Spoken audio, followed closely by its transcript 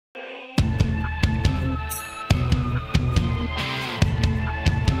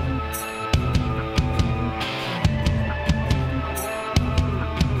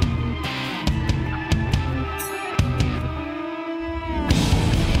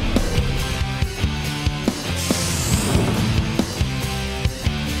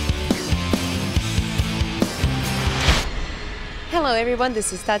Hello everyone,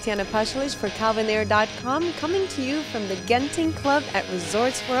 this is Tatiana Pashalich for CalvinAir.com, coming to you from the Genting Club at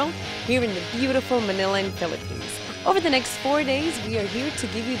Resorts World here in the beautiful Manila in Philippines. Over the next 4 days, we are here to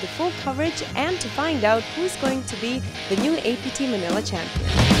give you the full coverage and to find out who's going to be the new APT Manila champion.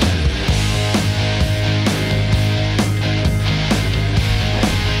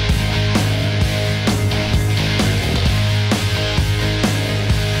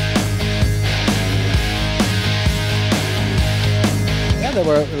 There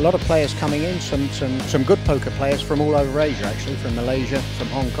were a lot of players coming in, some good poker players from all over Asia actually, from Malaysia, from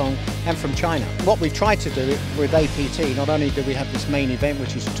Hong Kong and from China. What we've tried to do with APT, not only do we have this main event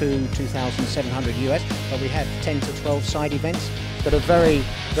which is 2,700 US, but we have 10 to 12 side events that are very,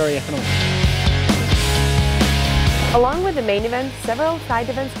 very economical. Along with the main event, several side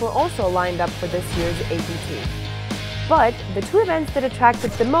events were also lined up for this year's APT. But the two events that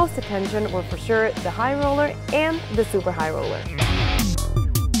attracted the most attention were for sure the high roller and the super high roller.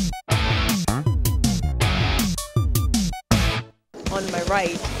 On my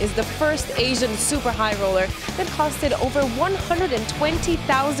right is the first Asian super high roller that costed over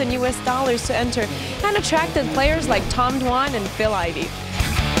 120,000 US dollars to enter and attracted players like Tom Dwan and Phil Ivey.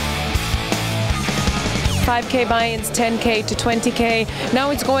 5K buy-ins, 10K to 20K.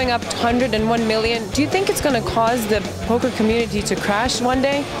 Now it's going up to 101 million. Do you think it's going to cause the poker community to crash one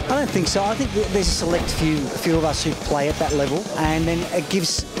day? I don't think so. I think there's a select few of us who play at that level, and then it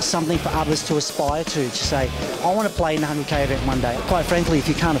gives something for others to aspire to say, I want to play in the 100K event one day. Quite frankly, if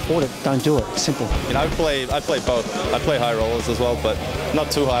you can't afford it, don't do it. Simple. You know, I play both. I play high rollers as well, but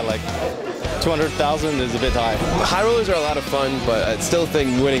not too high. Like 200,000 is a bit high. High rollers are a lot of fun, but I still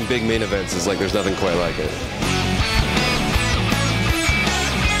think winning big main events is like there's nothing quite like it.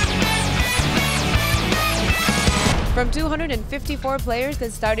 From 254 players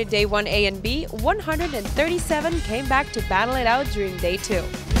that started day 1 A and B, 137 came back to battle it out during day 2.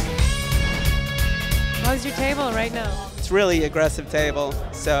 How's your table right now? It's really aggressive table,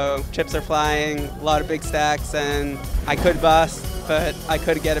 so chips are flying, a lot of big stacks, and I could bust, but I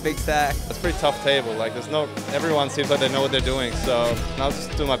could get a big stack. It's a pretty tough table. Like everyone seems like they know what they're doing, so I'll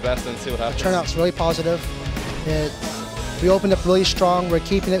just do my best and see what happens. The turnout's really positive. We opened up really strong. We're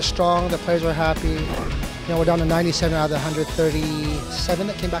keeping it strong. The players were happy. You know, we're down to 97 out of the 137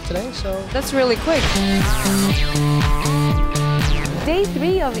 that came back today, so. That's really quick. Day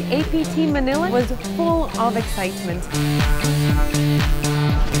 3 of APT Manila was full of excitement.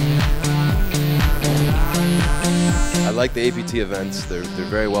 I like the APT events. They're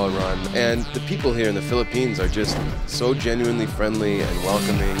very well run, and the people here in the Philippines are just so genuinely friendly and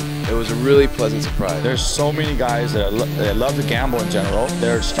welcoming. It was a really pleasant surprise. There's so many guys that love to gamble in general.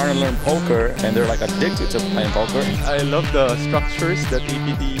 They're starting to learn poker, and they're like addicted to playing poker. I love the structures that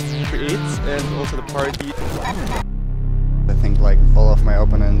APT creates and also the party. I think like all of my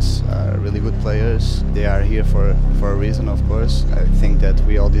opponents are really good players. They are here for a reason, of course. I think that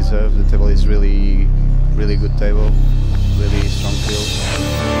we all deserve. The table is really good table, really strong field.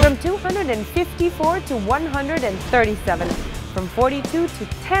 From 254 to 137. From 42 to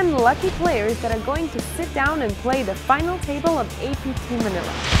 10 lucky players that are going to sit down and play the final table of APT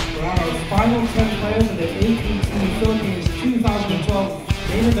Manila. We're on our final 10 players of the APT Philippines 2012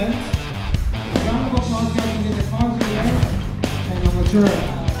 main event. Round of applause, guys, to get the cards in the air. And I'm sure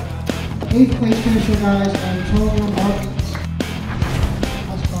 8th place finisher, guys, Antonio Martins.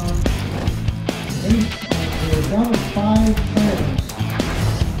 That's gone. 8th, we're down to 5 players.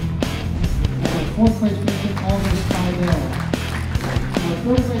 And the 4th place finisher, August Fidel.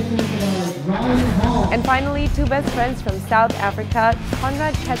 And finally, two best friends from South Africa,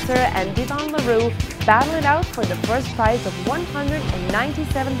 Conrad Ketzer and Didon LaRue, battle it out for the first prize of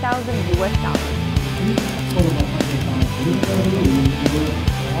 197,000 US dollars.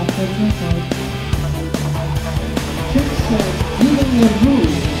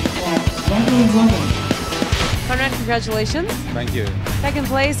 Conrad, congratulations. Thank you. Second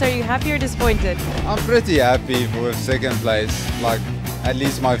place, are you happy or disappointed? I'm pretty happy with second place. Like, at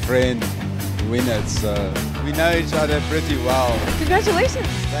least my friend win it, so we know each other pretty well. Congratulations.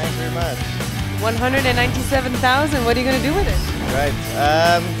 Thanks very much. 197,000, what are you going to do with it? Right,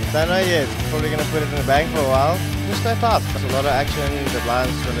 don't know yet. Probably going to put it in the bank for a while. Just stay tough. There's a lot of action. When the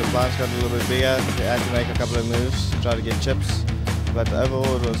blinds got a little bit bigger, we had to make a couple of moves, try to get chips. But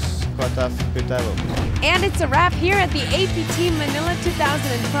overall, it was quite tough, good table. And it's a wrap here at the APT Manila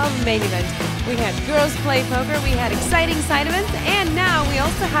 2012 main event. We had girls play poker, we had exciting side events, and now we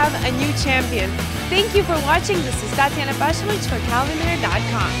also have a new champion. Thank you for watching. This is Tatiana Pashalich for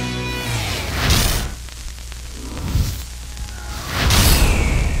CalvinAir.com.